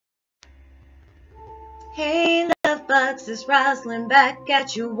Hey, love bugs, it's Roslynn back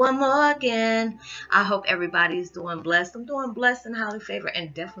at you one more again. I hope everybody's doing blessed. I'm doing blessed and highly favored,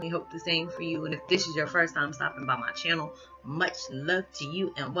 and definitely hope the same for you. And if this is your first time stopping by my channel, much love to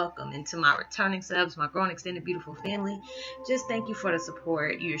you and welcome. And to my returning subs, my growing extended beautiful family, just thank you for the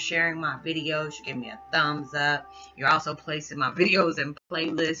support. You're sharing my videos, you give me a thumbs up. You're also placing my videos in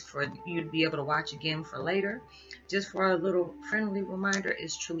playlists for you to be able to watch again for later. Just for a little friendly reminder,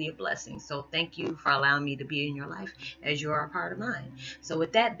 is truly a blessing. So thank you for allowing me to be in your life as you are a part of mine. So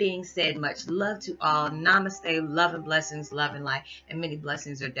with that being said, much love to all. Namaste, love and blessings, love and light, and many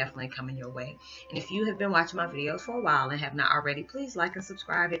blessings are definitely coming your way. And if you have been watching my videos for a while and have not already, please like and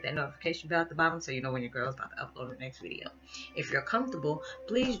subscribe. Hit that notification bell at the bottom so you know when your girl is about to upload the next video. If you're comfortable,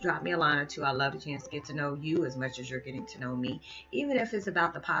 please drop me a line or two. I love the chance to get to know you as much as you're getting to know me, even if it's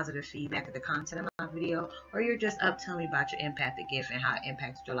about the positive feedback of the content of my video, or you're just up telling me about your empathic gift and how it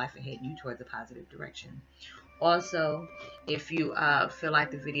impacted your life and heading you towards a positive direction. Also, if you feel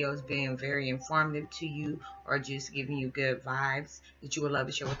like the video is being very informative to you or just giving you good vibes that you would love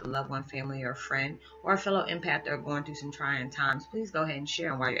to share with a loved one, family, or friend, or a fellow empath that are going through some trying times, please go ahead and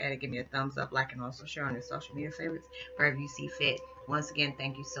share. And while you're at it, give me a thumbs up, like, and also share on your social media favorites wherever you see fit. Once again,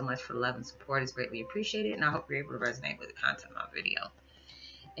 thank you so much for the love and support. It's greatly appreciated, and I hope you're able to resonate with the content of my video.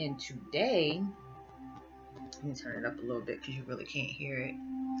 And today, let me turn it up a little bit because you really can't hear it.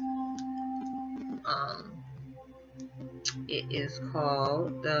 It is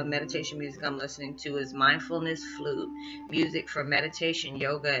called, the meditation music I'm listening to is Mindfulness Flute, music for meditation,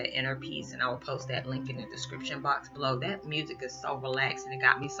 yoga, and inner peace. And I will post that link in the description box below. That music is so relaxing. It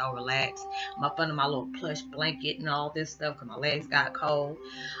got me so relaxed. I'm up under my little plush blanket and all this stuff because my legs got cold.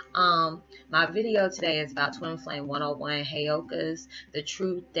 My video today is about Twin Flame 101 Heyokas, the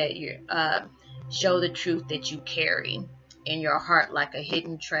truth that you show the truth that you carry in your heart like a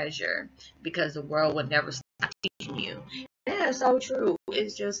hidden treasure, because the world would never stop teaching you. Yeah, it's so true.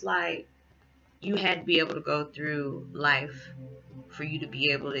 It's just like you had to be able to go through life for you to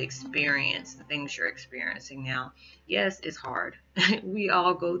be able to experience the things you're experiencing now. Yes, it's hard. We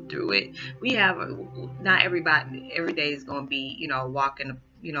all go through it. We have not everybody every day is going to be, walking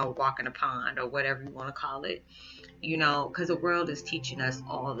a pond or whatever you want to call it. Because the world is teaching us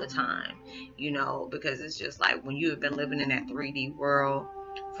all the time, because it's just like when you have been living in that 3D world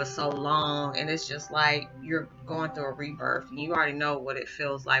for so long, and it's just like you're going through a rebirth, and you already know what it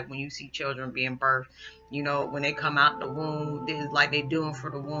feels like when you see children being birthed, when they come out the womb, it's like they doing for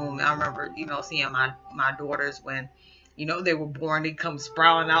the womb. I remember, seeing my daughters when, they were born, they come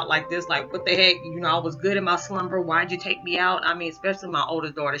sprawling out like this, like, what the heck, I was good in my slumber, why'd you take me out? I mean, especially my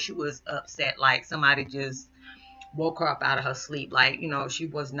oldest daughter, she was upset, like somebody just woke her up out of her sleep. Like, she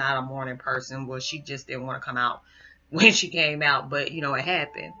was not a morning person. Well, she just didn't want to come out when she came out, but it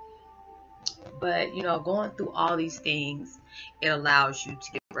happened. But going through all these things, it allows you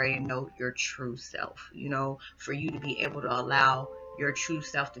to get ready to know your true self, for you to be able to allow your true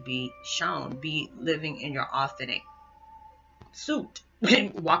self to be shown, be living in your authentic suit,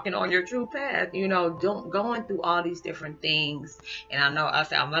 walking on your true path, going through all these different things. And I know I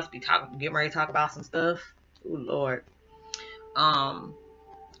said I must be getting ready to talk about some stuff. Oh Lord.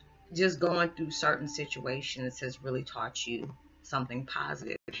 Just going through certain situations has really taught you something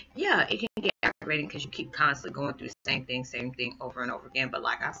positive. Yeah, it can get aggravating because you keep constantly going through the same thing over and over again. But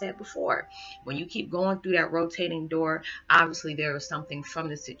like I said before, when you keep going through that rotating door, obviously there is something from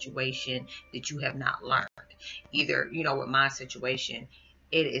the situation that you have not learned. Either, with my situation,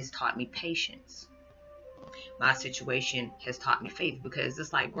 it has taught me patience. My situation has taught me faith, because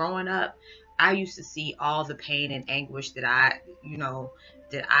it's like growing up, I used to see all the pain and anguish that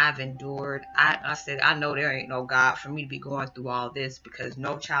I've endured. I said, I know there ain't no God for me to be going through all this, because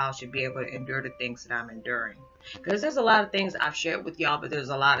no child should be able to endure the things that I'm enduring. Because there's a lot of things I've shared with y'all, but there's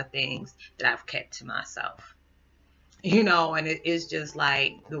a lot of things that I've kept to myself. And it's just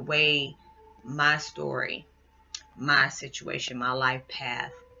like the way my story, my situation, my life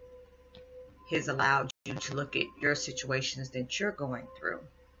path has allowed you to look at your situations that you're going through.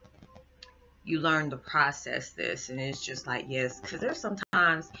 You learn to process this, and it's just like, yes, because there's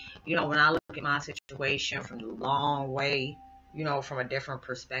sometimes, when I look at my situation from the long way, from a different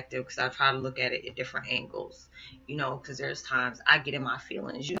perspective, because I try to look at it at different angles, because there's times I get in my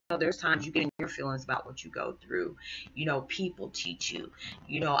feelings, there's times you get in your feelings about what you go through, people teach you,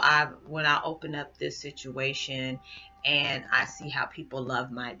 when I open up this situation and I see how people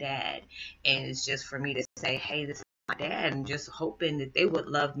love my dad, and it's just for me to say, hey, this is my dad, and just hoping that they would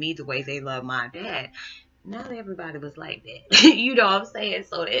love me the way they love my dad. Not everybody was like that. You know what I'm saying?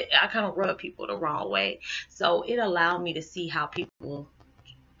 So I kind of rub people the wrong way. So it allowed me to see how people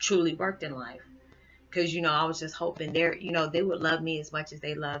truly worked in life. because, you know, I was just hoping they would love me as much as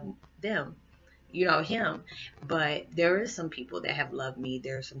they love them, him. But there is some people that have loved me.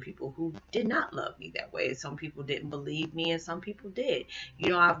 There are some people who did not love me that way. Some people didn't believe me, and some people did.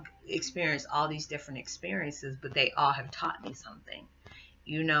 I've experienced all these different experiences, but they all have taught me something.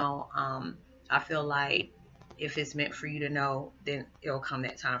 I feel like if it's meant for you to know, then it'll come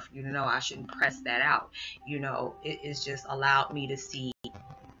that time for you to know. I shouldn't press that out. It's just allowed me to see,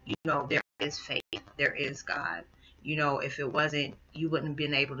 there is faith, there is God. If it wasn't, you wouldn't have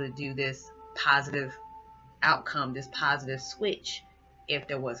been able to do this positive outcome, this positive switch, if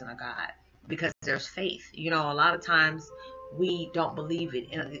there wasn't a God, because there's faith. A lot of times we don't believe it,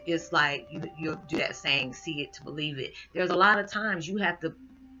 and it's like you'll do that saying, see it to believe it. There's a lot of times you have to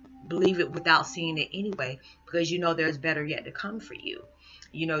believe it without seeing it anyway, because there's better yet to come for you.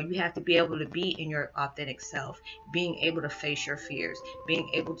 You have to be able to be in your authentic self, being able to face your fears, being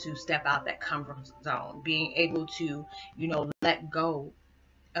able to step out that comfort zone, being able to, let go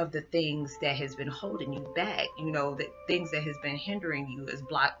of the things that has been holding you back, the things that has been hindering you, is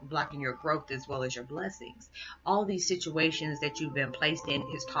blocking your growth as well as your blessings. All these situations that you've been placed in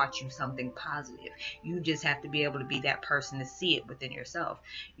has taught you something positive. You just have to be able to be that person to see it within yourself.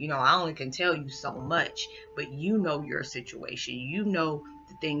 I only can tell you so much, but your situation,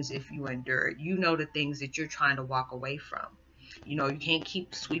 the things if you endure it, the things that you're trying to walk away from. You can't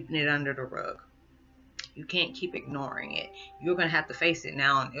keep sweeping it under the rug. You can't keep ignoring it. You're going to have to face it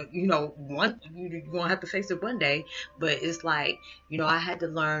now. You're going to have to face it one day. But it's like, I had to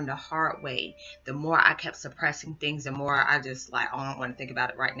learn the hard way. The more I kept suppressing things, the more I just like, I don't want to think about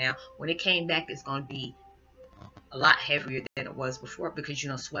it right now. When it came back, it's going to be a lot heavier than it was before, because,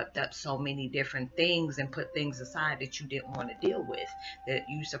 swept up so many different things and put things aside that you didn't want to deal with, that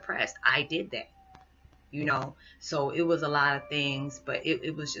you suppressed. I did that, So it was a lot of things, but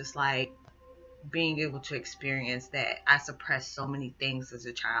it was just like, being able to experience that. I suppressed so many things as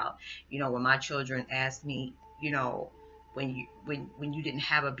a child. When my children asked me, when you didn't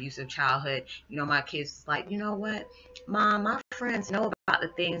have abusive childhood, my kids like, what, Mom, my friends know about the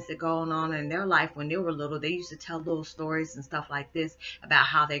things that going on in their life when they were little. They used to tell little stories and stuff like this about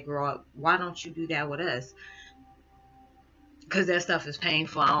how they grow up. Why don't you do that with us? Because that stuff is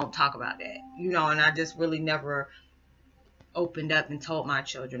painful. I don't talk about that, and I just really never opened up and told my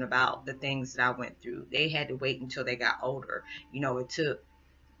children about the things that I went through. They had to wait until they got older. It took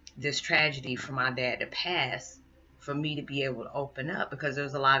this tragedy for my dad to pass for me to be able to open up, because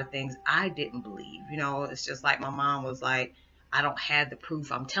there's a lot of things I didn't believe. It's just like my mom was like, I don't have the proof.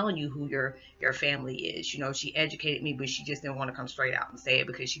 I'm telling you who your family is. She educated me, but she just didn't want to come straight out and say it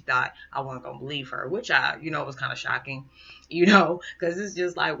because she thought I wasn't going to believe her, which I, was kind of shocking, because it's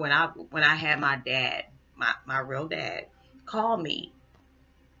just like when I had my dad, my real dad, call me,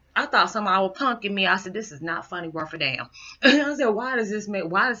 I thought somebody was punking me. I said, this is not funny worth a damn. I said, why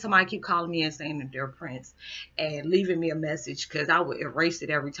does somebody keep calling me and saying that they're Prince and leaving me a message? Because I would erase it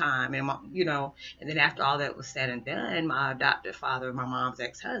every time. And, and then after all that was said and done, my adopted father, my mom's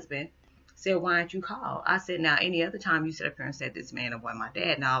ex-husband, said, why didn't you call? I said, now, any other time you sit up here and said this man wasn't my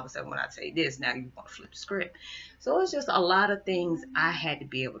dad. Now, all of a sudden, when I say this, now you want to flip the script. So it's just a lot of things I had to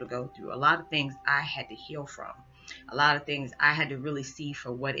be able to go through. A lot of things I had to heal from. A lot of things I had to really see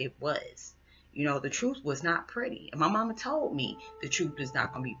for what it was. The truth was not pretty. And my mama told me the truth was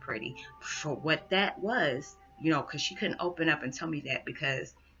not going to be pretty for what that was, because she couldn't open up and tell me that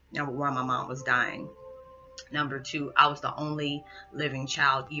because, number one, my mom was dying. Number two, I was the only living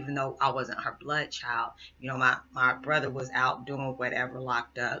child, even though I wasn't her blood child. My brother was out doing whatever,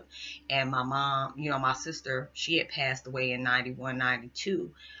 locked up. And my mom, my sister, she had passed away in 91,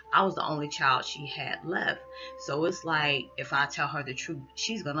 92. I was the only child she had left. So it's like, if I tell her the truth,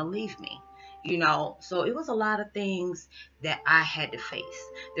 she's going to leave me. So it was a lot of things that I had to face.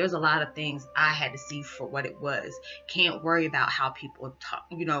 There's a lot of things I had to see for what it was. Can't worry about how people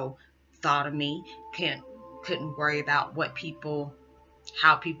thought of me. Couldn't worry about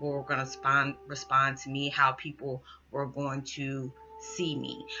how people were going to respond to me, how people were going to see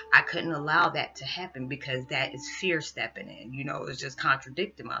me. I couldn't allow that to happen because that is fear stepping in. It's just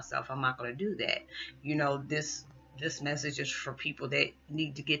contradicting myself. I'm not going to do that. This message is for people that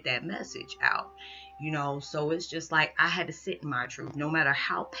need to get that message out. So it's just like I had to sit in my truth, no matter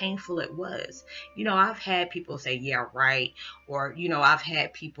how painful it was. I've had people say, yeah, right. Or, I've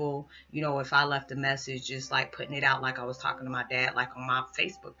had people, if I left a message, just like putting it out like I was talking to my dad, like on my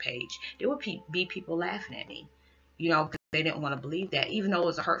Facebook page, there would be people laughing at me, because they didn't want to believe that, even though it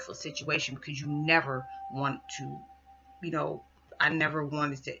was a hurtful situation, because you never want to, I never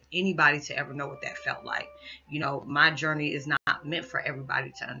wanted anybody to ever know what that felt like. My journey is not not meant for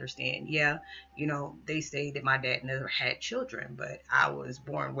everybody to understand. Yeah, you know, they say that my dad never had children, but I was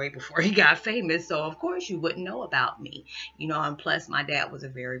born way before he got famous, so of course you wouldn't know about me, you know, and plus my dad was a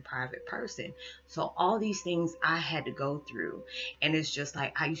very private person. So all these things I had to go through, and it's just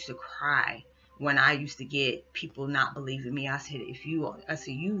like I used to cry when I used to get people not believing me. I said,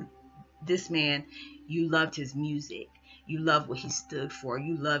 you, this man, you loved his music. You loved what he stood for.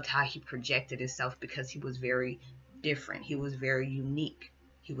 You loved how he projected himself because he was very different. He was very unique.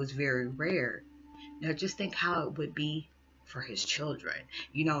 He was very rare. Now just think how it would be for his children.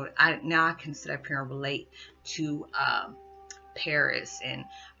 You know, I can sit up here and relate to Paris and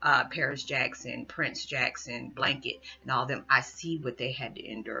Paris Jackson, Prince Jackson, Blanket, and all them. I see what they had to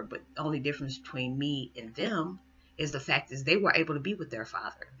endure, but the only difference between me and them is the fact is they were able to be with their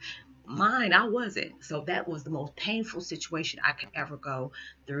father. Mine, I wasn't. So that was the most painful situation I could ever go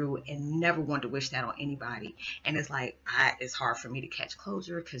through, and never want to wish that on anybody. And it's like, it's hard for me to catch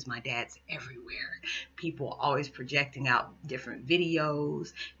closure because my dad's everywhere. People always projecting out different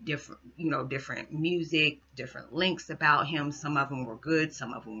videos, different music, different links about him. Some of them were good,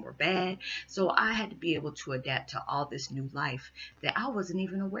 some of them were bad. So I had to be able to adapt to all this new life that I wasn't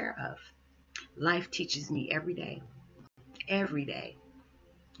even aware of. Life teaches me every day. Every day.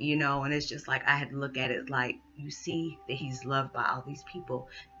 You know, and it's just like I had to look at it like, you see that he's loved by all these people.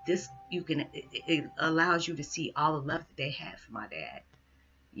 It allows you to see all the love that they had for my dad,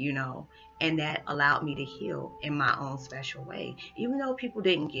 you know, and that allowed me to heal in my own special way. Even though people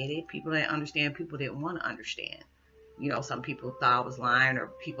didn't get it, people didn't understand, people didn't want to understand. You know, some people thought I was lying, or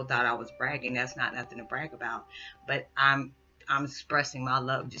people thought I was bragging. That's not nothing to brag about. But I'm expressing my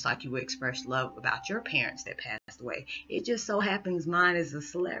love just like you would express love about your parents that passed away. It just so happens mine is a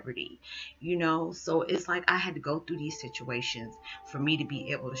celebrity, you know. So it's like I had to go through these situations for me to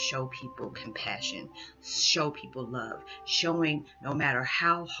be able to show people compassion, show people love, showing no matter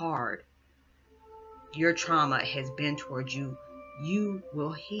how hard your trauma has been towards you, you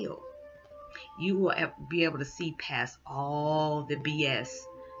will heal. You will be able to see past all the BS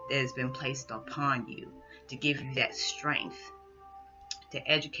that has been placed upon you, to give you that strength, to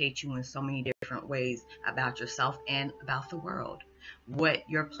educate you in so many different ways about yourself and about the world. What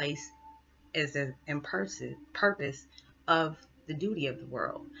your place is in purpose of the duty of the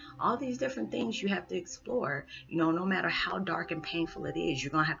world. All these different things you have to explore, you know, no matter how dark and painful it is.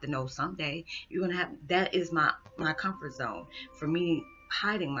 You're going to have to know someday. You're going to have, that is my comfort zone. For me,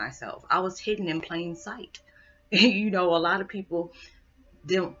 hiding myself, I was hidden in plain sight. You know, a lot of people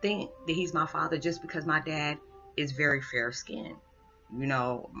don't think that he's my father just because my dad is very fair skinned. You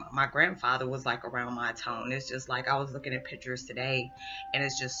know, my grandfather was like around my tone. It's just like I was looking at pictures today, and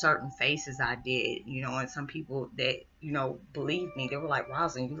it's just certain faces I did, you know, and some people that, you know, believe me, they were like,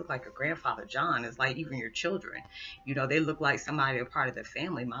 Roslynn, you look like your grandfather John. It's like even your children, you know, they look like somebody a part of the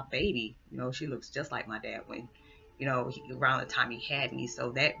family. My baby, you know, she looks just like my dad when, you know, around the time he had me.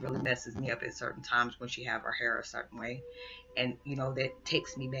 So that really messes me up at certain times when she have her hair a certain way. And, you know, that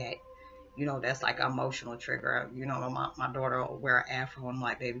takes me back. You know, that's like an emotional trigger. You know, my daughter will wear an afro. I'm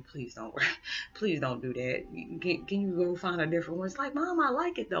like, baby, please don't do that. Can you go find a different one? It's like, Mom, I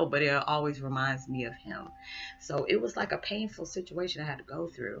like it though, but it always reminds me of him. So it was like a painful situation I had to go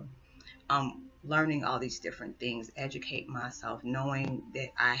through. Learning all these different things, educate myself, knowing that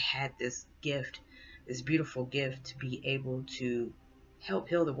I had this gift, this beautiful gift to be able to help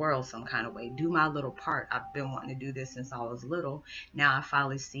heal the world some kind of way, do my little part. I've been wanting to do this since I was little. Now I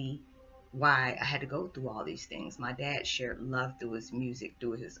finally see why I had to go through all these things. My dad shared love through his music,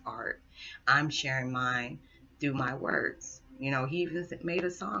 through his art. I'm sharing mine through my words. You know, he even made a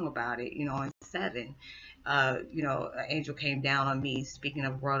song about it, you know, in 7. You know, an angel came down on me, speaking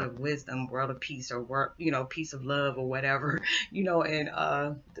of world of wisdom, world of peace, or world, you know, peace of love or whatever, you know, and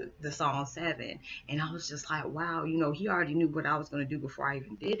the song 7. And I was just like, wow, you know, he already knew what I was going to do before I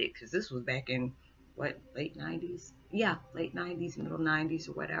even did it, because this was back in late 90s. Yeah, late 90s, middle 90s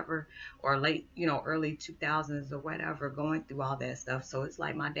or whatever, or late, you know, early 2000s or whatever, going through all that stuff. So it's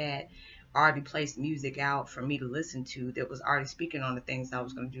like my dad already placed music out for me to listen to that was already speaking on the things I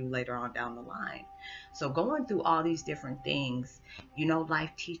was going to do later on down the line. So going through all these different things, you know,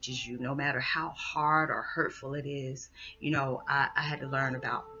 life teaches you, no matter how hard or hurtful it is. You know, I had to learn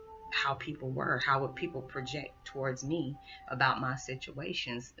about how people were, how would people project towards me about my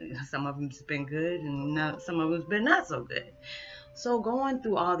situations. Some of them's been good, and some of them's been not so good. So going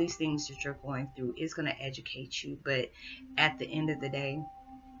through all these things that you're going through is going to educate you, but at the end of the day,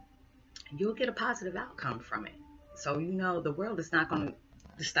 you'll get a positive outcome from it. So, you know, the world is not going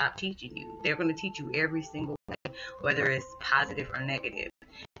to stop teaching you. They're going to teach you every single way, whether it's positive or negative,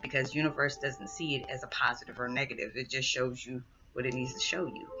 because because universe doesn't see it as a positive or negative. It just shows you what it needs to show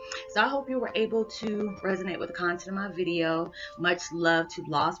you. So I hope you were able to resonate with the content of my video. Much love to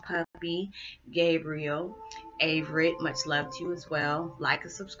Lost Puppy, Gabriel, Averett, much love to you as well. Like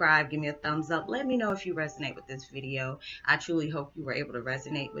and subscribe, give me a thumbs up. Let me know if you resonate with this video. I truly hope you were able to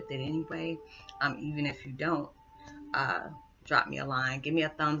resonate with it anyway. Even if you don't, drop me a line, give me a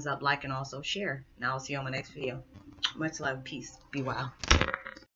thumbs up, like, and also share. And I'll see you on my next video. Much love, peace, be well.